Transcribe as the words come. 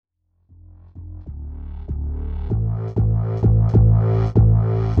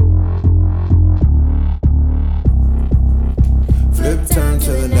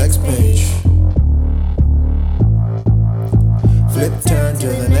the next page. Flip turn to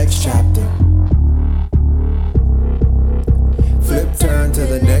the next chapter. Flip turn to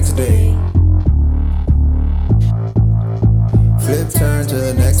the next day. Flip turn to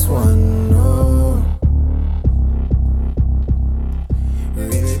the next one. Oh.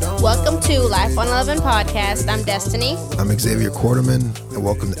 Welcome to Life on 11 podcast. I'm Destiny. I'm Xavier Quarterman, and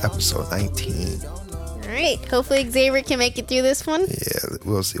welcome to episode 19. All right. Hopefully Xavier can make it through this one. Yeah,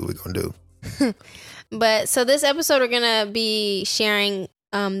 we'll see what we're going to do. But so this episode, we're going to be sharing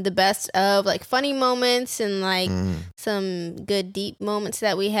the best of like funny moments and like some good deep moments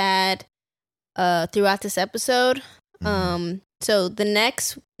that we had throughout this episode. So the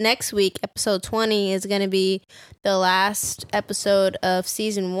next week, episode 20, is going to be the last episode of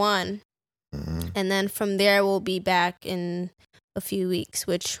season 1. And then from there, we'll be back in a few weeks,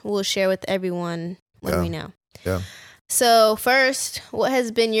 which we'll share with everyone when we know. Yeah. So first, what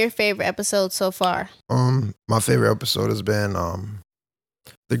has been your favorite episode so far? My favorite episode has been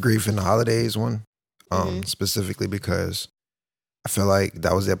the Grief in the Holidays one, specifically because I feel like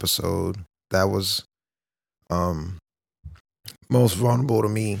that was the episode that was most vulnerable to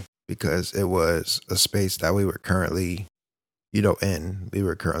me, because it was a space that we were currently, in. We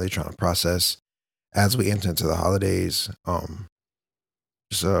were currently trying to process as we enter into the holidays.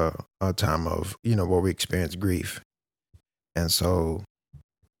 Just a time of, where we experience grief. And so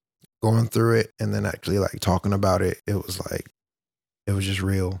going through it and then actually like talking about it, it was just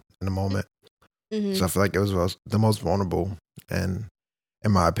real in the moment. So I feel like it was the most vulnerable, and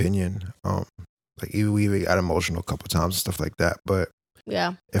in my opinion, like we got emotional a couple times and stuff like that, but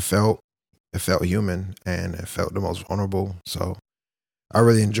yeah, it felt human and it felt the most vulnerable. So I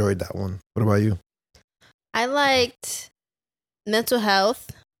really enjoyed that one. What about you? I liked mental health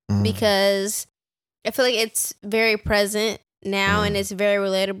because I feel like it's very present now and it's very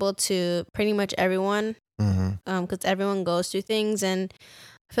relatable to pretty much everyone, because everyone goes through things, and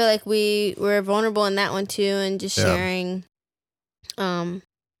I feel like we were vulnerable in that one too, and just sharing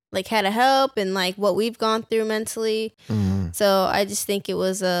like how to help and like what we've gone through mentally. So I just think it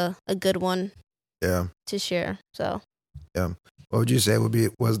was a good one to share. So what would you say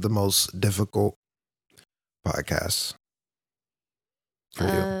was the most difficult podcast for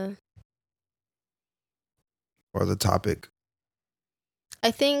you, or the topic?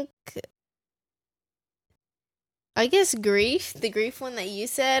 I guess the grief one that you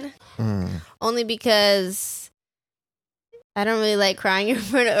said, only because I don't really like crying in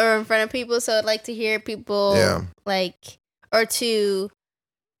front of people, so I'd like to hear people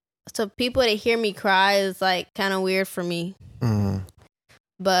so people to hear me cry is like kind of weird for me.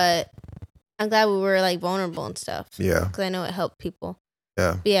 But I'm glad we were like vulnerable and stuff. Yeah, because I know it helped people.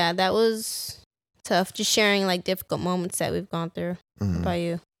 Yeah, but yeah, that was tough. Just sharing like difficult moments that we've gone through. What about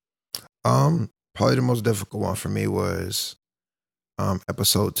you? Probably the most difficult one for me was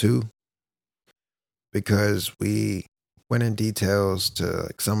episode 2, because we went in details to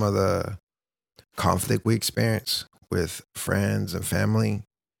like some of the conflict we experienced with friends and family,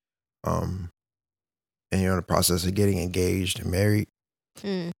 and the process of getting engaged and married.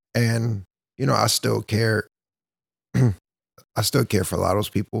 And I still care. I still care for a lot of those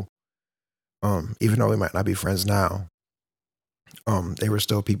people, even though we might not be friends now. They were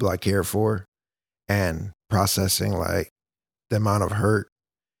still people I cared for, and processing like the amount of hurt,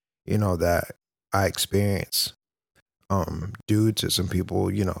 that I experienced due to some people,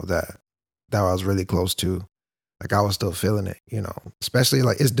 that I was really close to. Like I was still feeling it, especially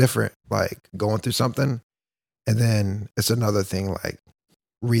like it's different, like going through something and then it's another thing, like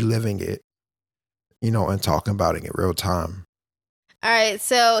reliving it, and talking about it in real time. All right.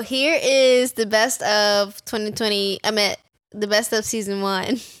 So here is the best of 2020. The best of season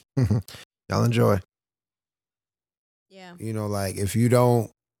 1. Y'all enjoy. Yeah. Like if you don't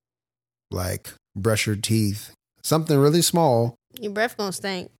like brush your teeth, something really small, your breath gonna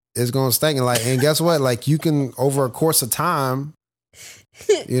stink. It's gonna stink. And guess what? Like you can, over a course of time,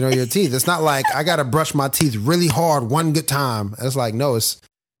 your teeth. It's not like I gotta brush my teeth really hard one good time. It's like, no,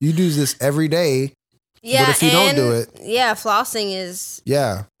 you do this every day. Yeah. But if you don't do it, flossing is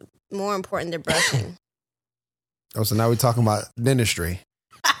more important than brushing. Oh, so now we're talking about dentistry.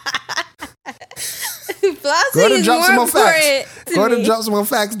 Flossing Go ahead and drop some more facts. Go ahead and drop some more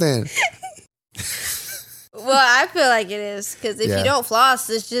facts then. Well, I feel like it is, because if you don't floss,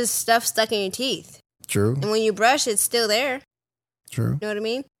 it's just stuff stuck in your teeth. True. And when you brush, it's still there. True. You know what I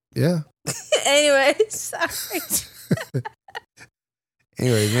mean? Yeah. Anyway, sorry.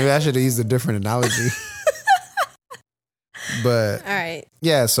 Anyway, maybe I should have used a different analogy. But all right.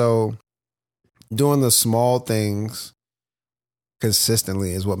 Yeah, so doing the small things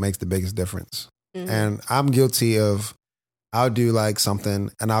consistently is what makes the biggest difference. And I'm guilty of, I'll do like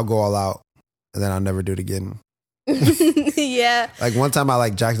something and I'll go all out and then I'll never do it again. Yeah. Like one time I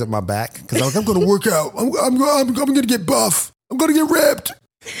like jacked up my back because I was like, I'm going to work out. I'm going to get buff. I'm going to get ripped.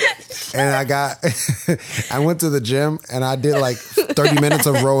 And I went to the gym and I did like 30 minutes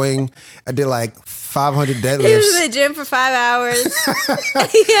of rowing. I did like 500 deadlifts. He was in the gym for 5 hours.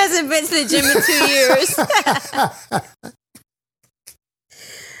 He hasn't been to the gym in 2 years.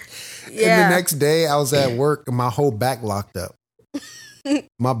 And the next day I was at work and my whole back locked up.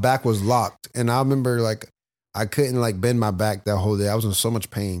 My back was locked. And I remember like I couldn't like bend my back that whole day. I was in so much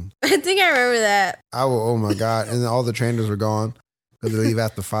pain. I think I remember that. Oh my God. And then all the trainers were gone because they leave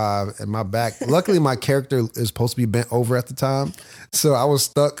after 5. And my back, luckily my character is supposed to be bent over at the time. So I was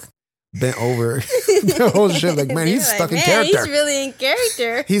stuck bent over the whole shit. Like, man, he's stuck in character. He's really in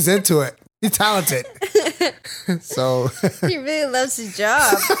character. He's into it. He's talented. So he really loves his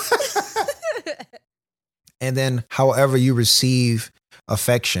job. And then however you receive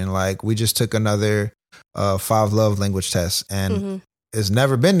affection, like we just took another 5 love language test and it's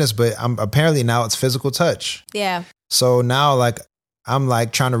never been this, but apparently now it's physical touch. Yeah. So now like I'm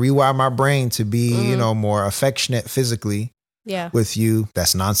like trying to rewire my brain to be, you know, more affectionate physically with you.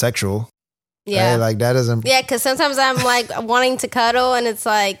 That's non-sexual. Yeah. Right? Like that doesn't. Yeah. Cause sometimes I'm like wanting to cuddle and it's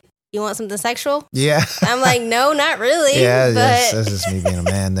like, you want something sexual? Yeah. I'm like, no, not really. Yeah. But That's just me being a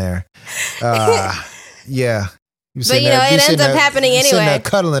man there. Yeah. But it ends up happening anyway. Sitting there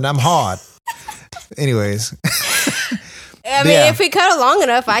cuddling, I'm hard. Anyways. I mean, if we cuddle long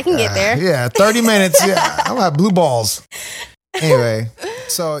enough, I can get there. Yeah, 30 minutes. Yeah, I'm at blue balls. Anyway,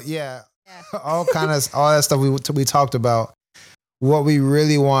 so yeah, all that stuff we talked about. What we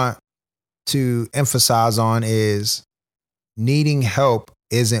really want to emphasize on is needing help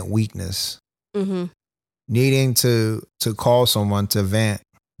isn't weakness. Mm-hmm. Needing to call someone to vent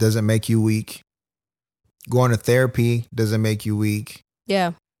doesn't make you weak. Going to therapy doesn't make you weak.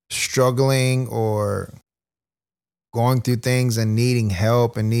 Yeah. Struggling or going through things and needing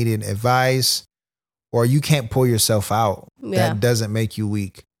help and needing advice, or you can't pull yourself out. Yeah. That doesn't make you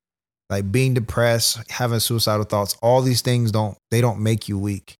weak. Like being depressed, having suicidal thoughts, all these things don't make you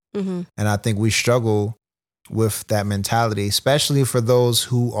weak. Mm-hmm. And I think we struggle with that mentality, especially for those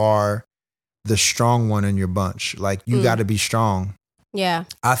who are the strong one in your bunch. Like you got to be strong. Yeah.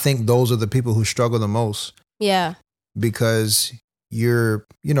 I think those are the people who struggle the most. Yeah. Because you're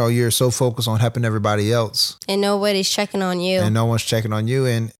so focused on helping everybody else. And nobody's checking on you. And no one's checking on you.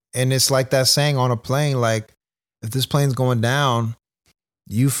 And it's like that saying on a plane, like if this plane's going down,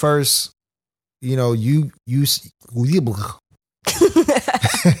 you first, you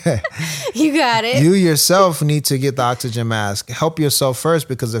You got it. You yourself need to get the oxygen mask. Help yourself first,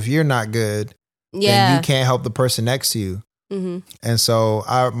 because if you're not good, then you can't help the person next to you. Mm-hmm. And so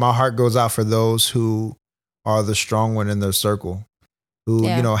my heart goes out for those who are the strong one in their circle, who,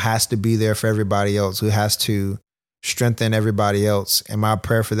 has to be there for everybody else, who has to strengthen everybody else. And my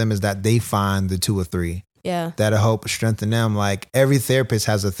prayer for them is that they find the 2 or 3 that'll help strengthen them. Like every therapist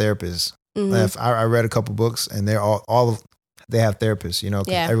has a therapist. Mm-hmm. I read a couple books and they're they have therapists, 'cause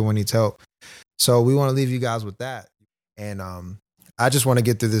everyone needs help. So we want to leave you guys with that. And I just want to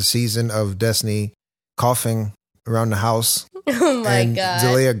get through this season of Destiny coughing around the house. Oh my and God.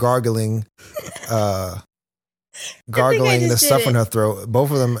 Zalea gargling the stuff in her throat.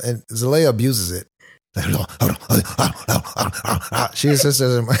 Both of them, and Zalea abuses it. She just sits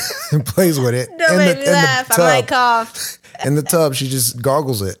and plays with it. Don't make me laugh. I might cough. In the tub, she just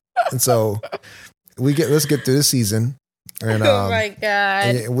gargles it. And so let's get through this season. And, oh my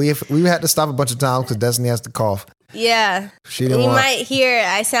God. And we had to stop a bunch of times because Destiny has to cough. Yeah. Might hear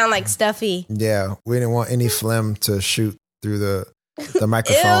I sound like Stuffy. Yeah. We didn't want any phlegm to shoot through the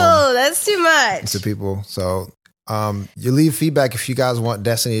microphone. Ew, that's too much. To people. So you leave feedback if you guys want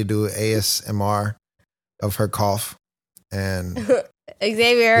Destiny to do ASMR of her cough. And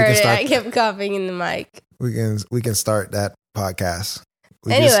Xavier heard it. I kept coughing in the mic. We can start that podcast.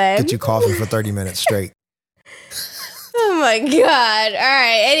 Anyway. Just get you coughing for 30 minutes straight. Oh my God. All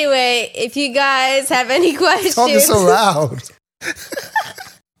right. Anyway, if you guys have any questions. Talking so loud.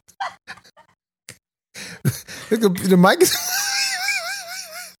 The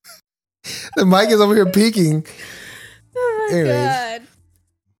mic is over here peaking. Oh my God.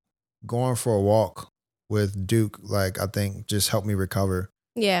 Going for a walk with Duke, like I think just helped me recover.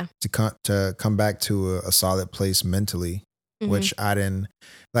 Yeah. To come back to a solid place mentally, which I didn't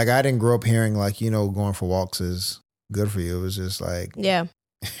grow up hearing like, going for walks is good for you. It was just like,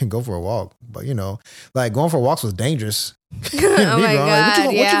 go for a walk. But like going for walks was dangerous. Oh my God.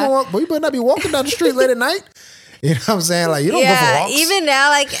 What you gonna walk? Well, you better not be walking down the street late at night. You know what I'm saying? Like, you don't go for walks. Even now,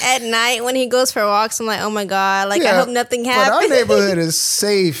 like at night when he goes for walks, I'm like, oh my God, like I hope nothing happens. But our neighborhood is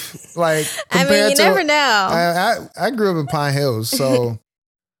safe. Like, I mean, you never know. I grew up in Pine Hills, so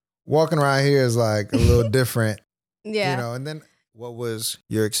walking around here is like a little different. Yeah. You know, and then What was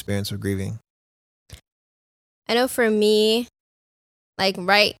your experience of grieving? I know for me, like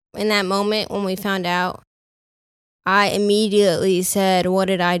right in that moment when we found out, I immediately said, what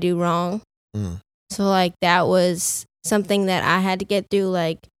did I do wrong? So like that was something that I had to get through,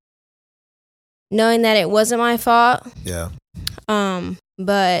 like knowing that it wasn't my fault. Yeah.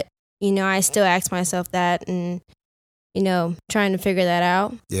 But you know, I still asked myself that, and you know, trying to figure that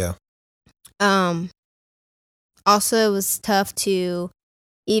out. Yeah. Also, it was tough to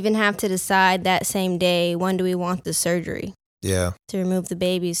even have to decide that same day, when do we want the surgery? Yeah. To remove the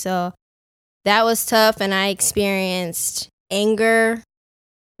baby. So that was tough, and I experienced anger,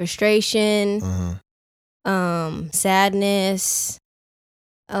 frustration, sadness.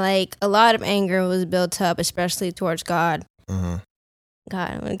 Like a lot of anger was built up, especially towards God. God,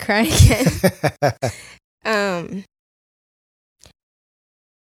 I'm gonna cry again.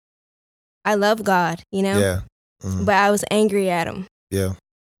 I love God, you know? Yeah. But I was angry at him. Yeah.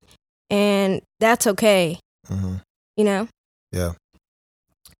 And that's okay. You know? Yeah.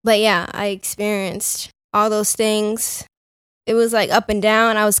 But yeah, I experienced all those things. It was like up and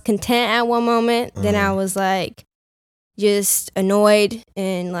down. I was content at one moment. Then I was like just annoyed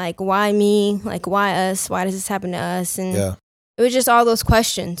and like, why me? Like, why us? Why does this happen to us? And it was just all those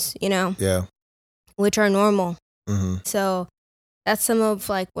questions, you know? Yeah. Which are normal. So that's some of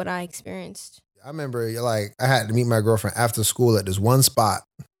like what I experienced. I remember like I had to meet my girlfriend after school at this one spot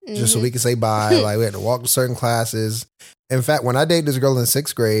just so we could say bye. Like we had to walk to certain classes. In fact, when I dated this girl in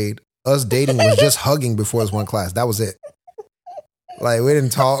 6th grade, us dating was just hugging before this one class. That was it. Like we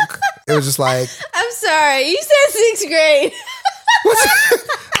didn't talk. It was just like, I'm sorry, you said 6th grade. What's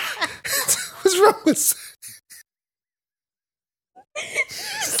wrong with?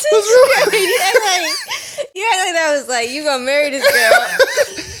 You act like that was like, you gonna marry this girl.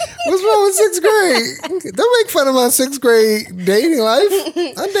 What's wrong with 6th grade? Don't make fun of my 6th grade dating life.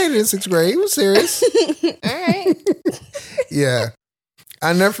 I dated in 6th grade. It was serious. All right. Yeah.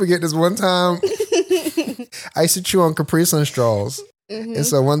 I never forget this one time. I used to chew on Capri Sun straws. And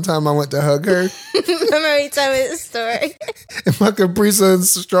so one time I went to hug her. Remember you told me this story? And my Capri Sun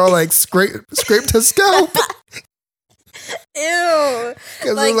straw like scraped her scalp. Ew.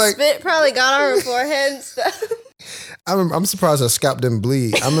 Like spit probably got on her forehead and stuff. I'm surprised her scalp didn't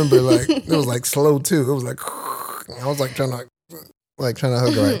bleed. I remember like it was like slow too. It was like I was like trying to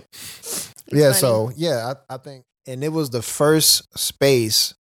hug her. Right? Yeah. Funny. So yeah, I think, and it was the first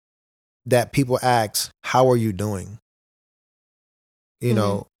space that people ask, "How are you doing?" You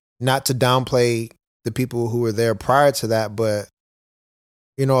know, not to downplay the people who were there prior to that, but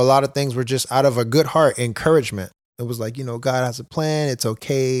you know, a lot of things were just out of a good heart, encouragement. It was like, you know, God has a plan. It's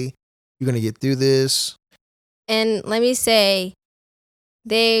okay. You're gonna get through this. And let me say,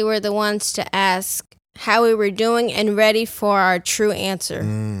 they were the ones to ask how we were doing and ready for our true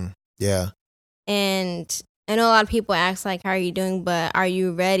answer. Yeah. And I know a lot of people ask, like, how are you doing? But are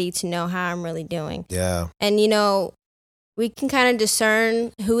you ready to know how I'm really doing? Yeah. And, you know, we can kind of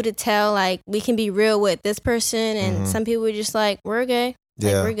discern who to tell. Like, we can be real with this person. And some people are just like, we're okay.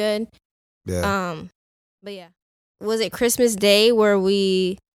 Like, we're good. Yeah. But yeah. Was it Christmas Day where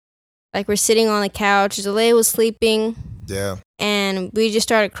we're sitting on the couch, Zalea was sleeping. Yeah. And we just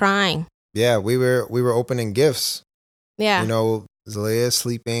started crying. Yeah, we were opening gifts. Yeah. You know, Zalea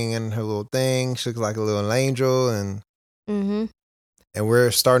sleeping in her little thing. She looks like a little angel, and we're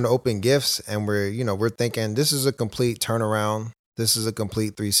starting to open gifts, and we're thinking this is a complete turnaround. This is a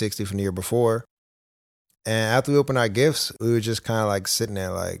complete 360 from the year before. And after we opened our gifts, we were just kind of like sitting there,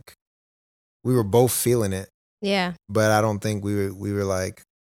 like we were both feeling it. Yeah. But I don't think we were like,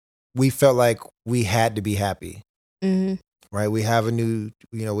 we felt like we had to be happy. Right? We have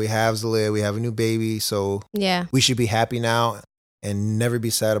we have Zalea, we have a new baby. So yeah, we should be happy now and never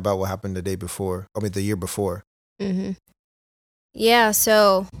be sad about what happened the year before. Yeah.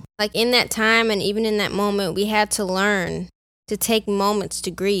 So like in that time and even in that moment, we had to learn to take moments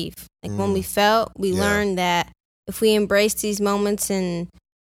to grieve. Like when we felt, we learned that if we embrace these moments and,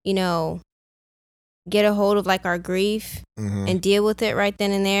 you know, get a hold of like our grief and deal with it right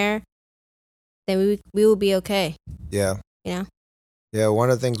then and there, then we will be okay. Yeah. You know? Yeah. One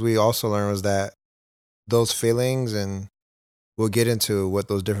of the things we also learned was that those feelings, and we'll get into what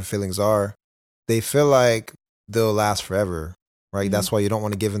those different feelings are, they feel like they'll last forever, right? That's why you don't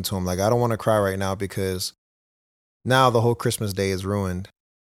want to give into them. Like, I don't want to cry right now because now the whole Christmas day is ruined.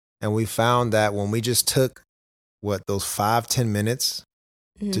 And we found that when we just took those 5-10 minutes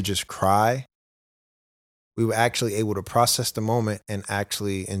to just cry, we were actually able to process the moment and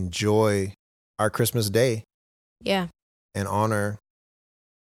actually enjoy our Christmas day. Yeah. And honor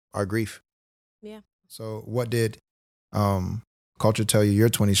our grief. Yeah. So what did culture tell you your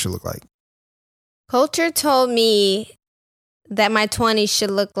 20s should look like? Culture told me that my 20s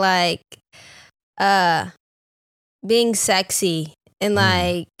should look like being sexy and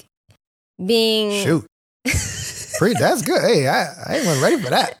like being... Shoot. That's good. Hey, I ain't wasn't ready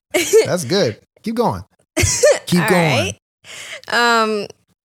for that. That's good. Keep going. Keep going. Right.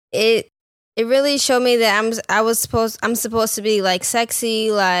 It really showed me that I'm supposed to be like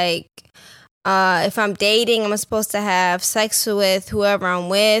sexy, like if I'm dating, I'm supposed to have sex with whoever I'm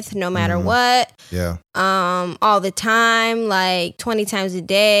with, no matter what. Yeah. All the time, like 20 times a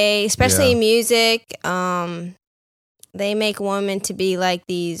day, especially in music. They make women to be like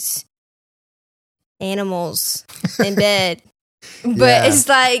these animals in bed. But it's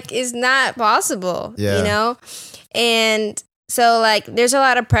like, it's not possible, you know? And so like, there's a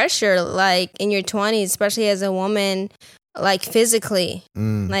lot of pressure like in your 20s, especially as a woman, like physically.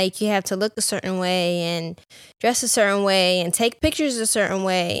 Like you have to look a certain way and dress a certain way and take pictures a certain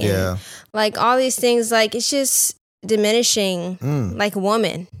way. And like all these things, like it's just diminishing like a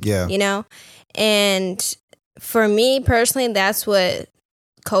woman, you know? And for me personally, that's what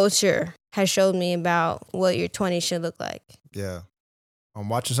culture has showed me about what your 20s should look like. Yeah. I'm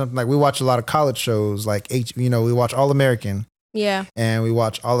watching something like we watch a lot of college shows like we watch All American. Yeah. And we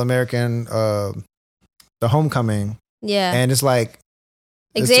watch All American The Homecoming. Yeah. And it's like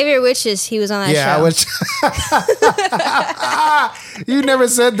Xavier Witches, he was on that show. You never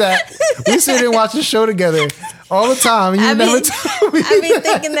said that. We sit and watch the show together all the time. And you never told me. I be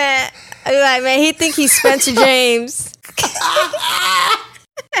thinking that. I be like, man, he think he's Spencer James.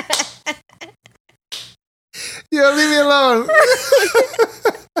 Yo, leave me alone.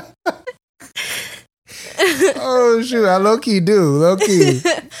 Oh, shoot. I low-key do. Low-key.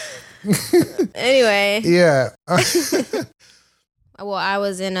 Anyway. Yeah. Well, I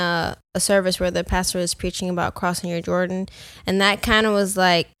was in a service where the pastor was preaching about crossing your Jordan. And that kind of was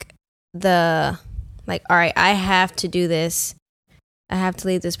like all right, I have to do this. I have to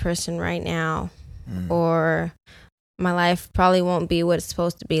leave this person right now. Or my life probably won't be what it's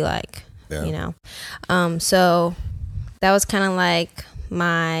supposed to be like. Yeah. You know? So that was kind of like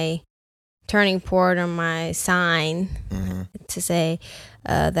my turning point or my sign to say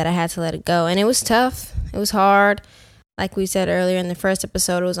that I had to let it go. And it was tough. It was hard. Like we said earlier in the first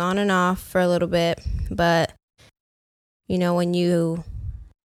episode, it was on and off for a little bit. But, you know, when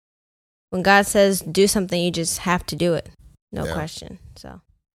God says do something, you just have to do it. No question. So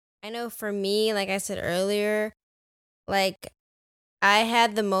I know for me, like I said earlier, like I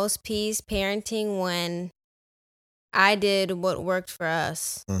had the most peace parenting when I did what worked for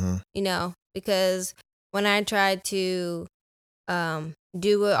us, you know, because when I tried to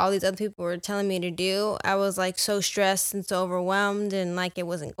do what all these other people were telling me to do, I was like so stressed and so overwhelmed and like it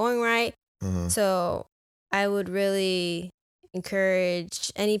wasn't going right. So I would really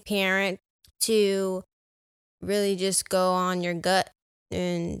encourage any parent to really just go on your gut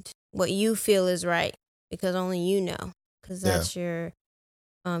and what you feel is right, because only you know, because that's your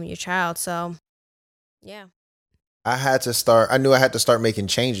child. So yeah, I knew I had to start making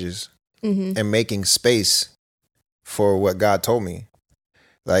changes and making space for what God told me.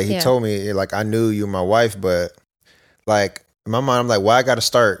 Like he told me, like, I knew you were my wife, but like in my mind, I'm like, well, I got to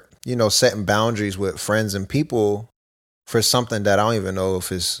start, setting boundaries with friends and people for something that I don't even know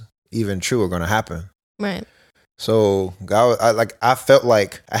if it's even true or going to happen. Right. So God, I felt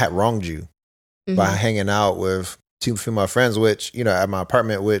like I had wronged you by hanging out with two female friends, which, at my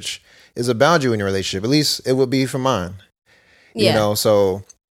apartment, which is a boundary in your relationship. At least it would be for mine. Yeah. So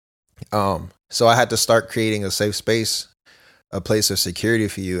I had to start creating a safe space, a place of security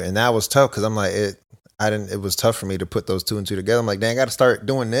for you. And that was tough because I'm like, it was tough for me to put those two and two together. I'm like, dang, I got to start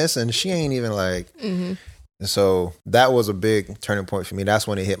doing this. And she ain't even like, and so that was a big turning point for me. That's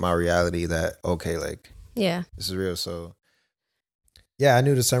when it hit my reality that, okay, like, this is real. So yeah, I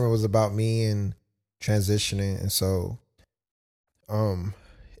knew the sermon was about me and transitioning. And so,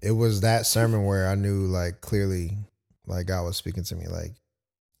 it was that sermon where I knew like clearly, like God was speaking to me, like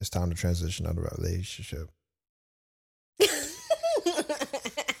it's time to transition out of a relationship.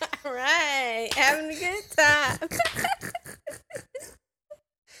 Right. Having a good time.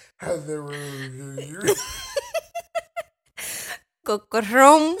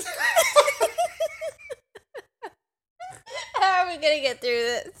 Cocorum. How are we going to get through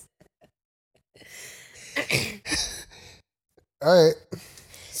this? All right.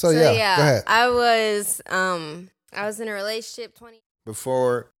 So yeah, go ahead. I was I was in a relationship 20.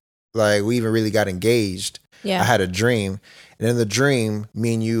 Before like we even really got engaged, Yeah. I had a dream. And in the dream,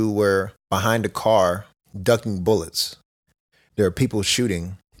 me and you were behind a car ducking bullets. There were people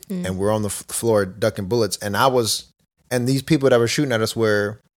shooting and we're on the floor ducking bullets. And these people that were shooting at us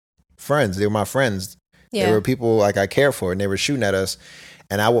were friends. They were my friends. Yeah. They were people like I care for, and they were shooting at us.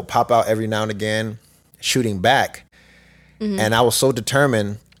 And I would pop out every now and again shooting back. And I was so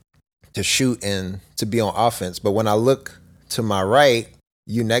determined to shoot and to be on offense. But when I look to my right,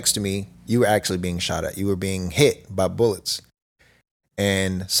 you next to me, you were actually being shot at. You were being hit by bullets.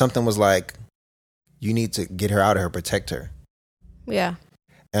 And something was like, you need to get her out of here, protect her. Yeah.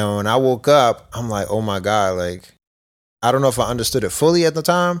 And when I woke up, I'm like, oh my God, like, I don't know if I understood it fully at the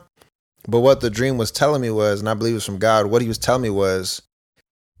time, but what the dream was telling me was, and I believe it was from God, what he was telling me was,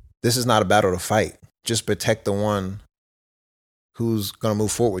 this is not a battle to fight. Just protect the one who's going to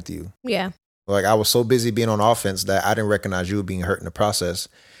move forward with you. Yeah. Like, I was so busy being on offense that I didn't recognize you were being hurt in the process.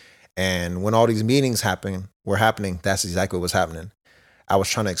 And when all these meetings were happening, that's exactly what was happening. I was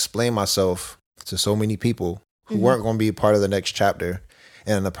trying to explain myself to so many people who weren't going to be a part of the next chapter.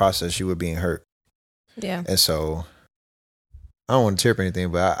 And in the process, you were being hurt. Yeah. And so I don't want to tear up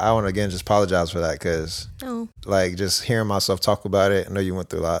anything, but I want to, again, just apologize for that because, like, just hearing myself talk about it, I know you went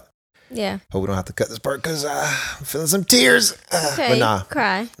through a lot. Yeah. Hope we don't have to cut this part because I'm feeling some tears. Okay. But nah.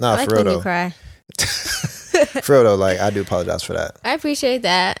 Cry. Nah, I like for real when you though. cry. For real though, like, I do apologize for that. I appreciate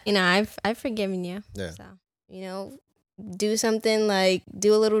that. You know, I've forgiven you. Yeah. So, you know, do something like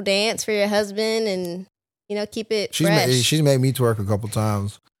do a little dance for your husband and, you know, keep it fresh. She's made me twerk a couple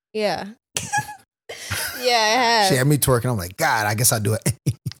times. Yeah. Yeah, I have. She had me twerking. I'm like, God, I guess I'll do it.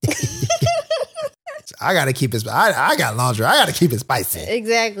 I got to keep it. I got laundry. I got to keep it spicy.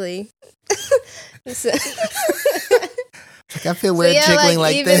 Exactly. So, Like, I feel weird jiggling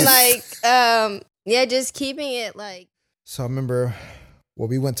like even this. like, yeah, just keeping it like. So I remember,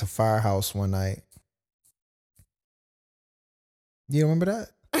 we went to Firehouse one night. You remember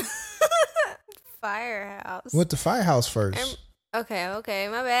that? Firehouse. We went to Firehouse first. Okay,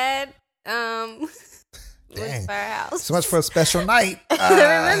 my bad. What's Firehouse? So much for a special night.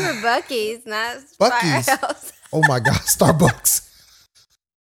 I remember Buc-ee's, not Buc-ee's. Firehouse. Oh my God, Starbucks.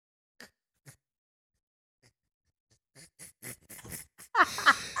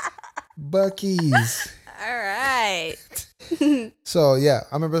 Buc-ee's. All right. So yeah,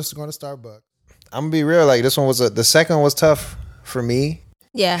 I remember us going to Starbucks. I'm gonna be real. Like, this one was the second one was tough for me.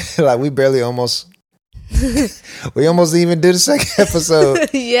 Yeah. Like, we almost didn't even do the second episode.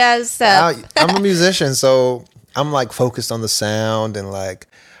 Yeah. So I'm a musician, so I'm like focused on the sound and like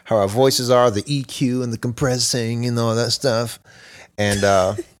how our voices are, the EQ and the compressing and all that stuff.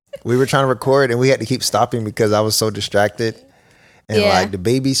 And we were trying to record and we had to keep stopping because I was so distracted. And like the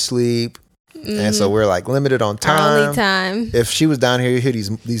baby sleep. And so we're like limited on time. Our only time. If she was down here, you hear these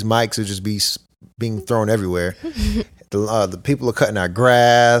mics would just be being thrown everywhere. The people are cutting our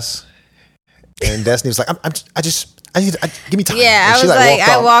grass. And Destiny was like, give me time. Yeah, And I she, was like, walked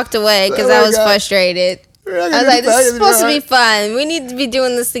I off. walked away because Oh my I was God. frustrated. I was like, this is supposed to be fun. We need to be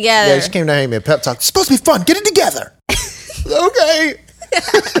doing this together. Yeah, she came down here and made a pep talk. It's supposed to be fun. Get it together. Okay.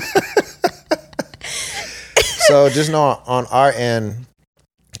 So just know on our end,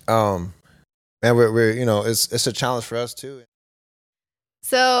 and we're you know, it's a challenge for us too.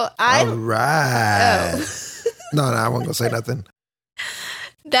 So I All right. Oh. No, I wasn't gonna say nothing.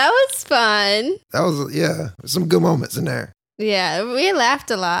 That was fun. That was some good moments in there. Yeah, we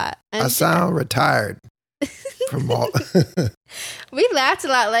laughed a lot. I sound retired from all. We laughed a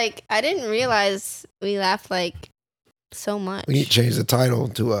lot. Like, I didn't realize we laughed like so much. We need to change the title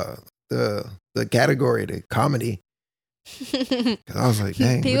to the category to comedy. 'Cause I was like,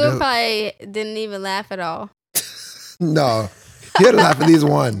 dang. People probably didn't even laugh at all. No, you had to laugh at least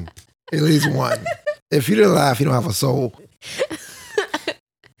one. At least one. If you didn't laugh, you don't have a soul.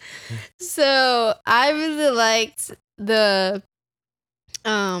 So I really liked the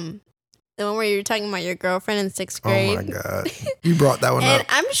one where you were talking about your girlfriend in 6th grade. Oh my God. You brought that one And up.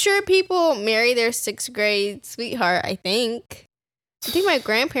 I'm sure people marry their 6th grade sweetheart, I think my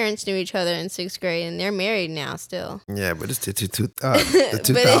grandparents knew each other in 6th grade and they're married now still. Yeah, but it's the But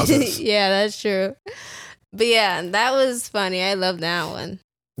 2000s. yeah, that's true. But yeah, that was funny. I love that one.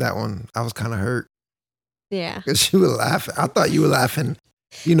 That one, I was kind of hurt Yeah. because you were laughing. I thought you were laughing,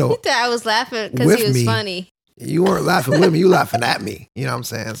 you know, He thought I was laughing because With he was me. funny. you weren't laughing with me. You laughing at me. You know what I'm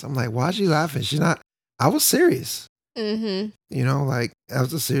saying? So I'm like, why's she laughing? She's not, I was serious. Mm-hmm. You know, like, that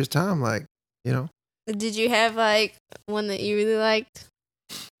was a serious time. Like, you know, Did you have like one that you really liked?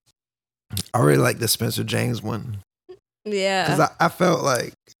 I really like the Spencer James one. Yeah. Because I felt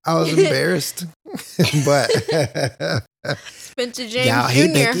like I was embarrassed. But Spencer James y'all, Jr. he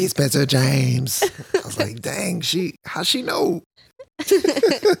think he's Spencer James. I was like, dang, how she know?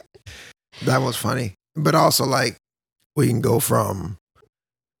 That was funny. But also, like, we can go from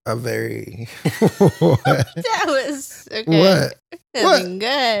a very That was okay. What? Nothing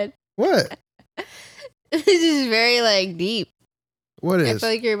good. What? This is very like deep. What I is? feel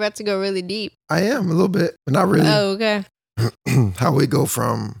like you're about to go really deep. I am a little bit, but not really. Oh, okay. How we go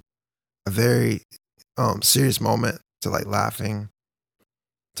from a very serious moment to like laughing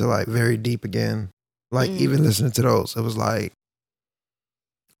to like very deep again. Like even listening to those, it was like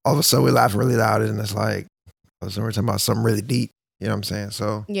all of a sudden we laugh really loud and it's like all of a sudden we're talking about something really deep. You know what I'm saying?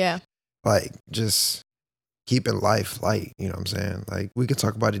 So Yeah. like just keeping life light. You know what I'm saying? Like we can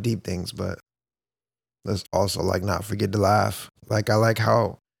talk about the deep things, but let's also like not forget to laugh. Like I like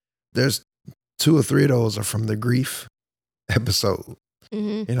how there's 2 or 3 of those are from the grief episode.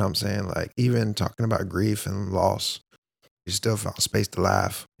 Mm-hmm. You know what I'm saying? Like even talking about grief and loss, you still found space to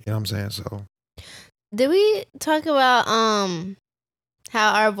laugh. You know what I'm saying? So Did we talk about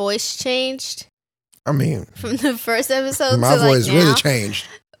how our voice changed I mean, from the first episode my to voice like now? really changed.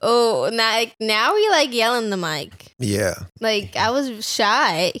 Oh, now we like yell in the mic. Yeah, Like I was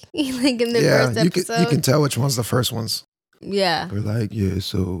shy, like in the yeah. first You episode. can tell which one's the first ones. Yeah, We're like, yeah.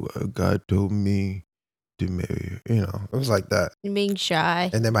 So God told me to marry her. You know, it was like that. being shy.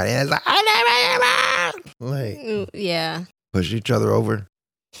 And then by the end, it's like, I never, like Yeah. push each other over.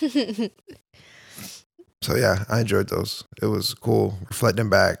 So yeah, I enjoyed those. It was cool reflecting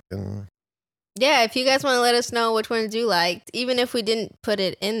back and Yeah, if you guys want to let us know which ones you liked, even if we didn't put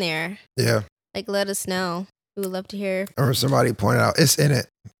it in there, yeah. like let us know. We would love to hear. I remember somebody pointed out it's in it.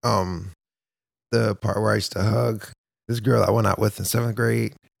 The part where I used to hug this girl I went out with in 7th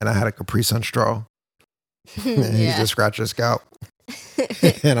grade, and I had a Capri Sun straw, and he used to scratch her scalp,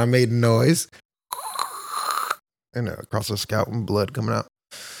 and I made a noise, and across her scalp and blood coming out.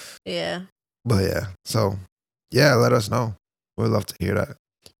 Yeah. But yeah, so yeah, let us know. We'd love to hear that.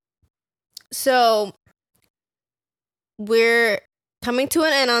 So we're coming to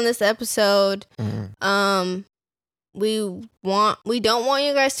an end on this episode. Mhm. We don't want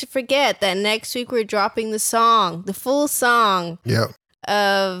you guys to forget that next week we're dropping the full song Yep.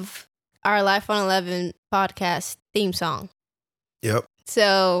 of our Life on 11 podcast theme song. Yep.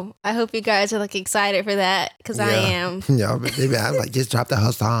 So I hope you guys are like excited for that because I am. Yeah, I'm like, just drop the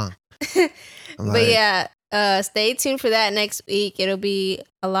whole song. But yeah, stay tuned for that next week. It'll be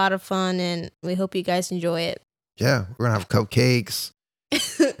a lot of fun and we hope you guys enjoy it. Yeah, we're gonna have cupcakes.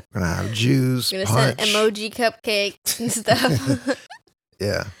 We're gonna have juice. We're gonna punch. send emoji cupcakes and stuff.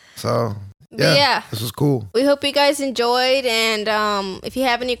 Yeah. So But yeah, this was cool. we hope you guys enjoyed. And if you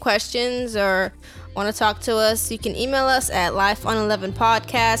have any questions or want to talk to us, you can email us at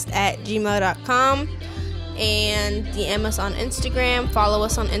lifeon11podcast@gmail.com and DM us on Instagram. Follow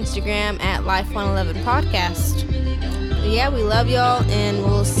us on Instagram at lifeon11podcast. Yeah, we love y'all and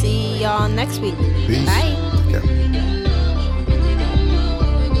we'll see y'all next week. Peace. Bye. Okay.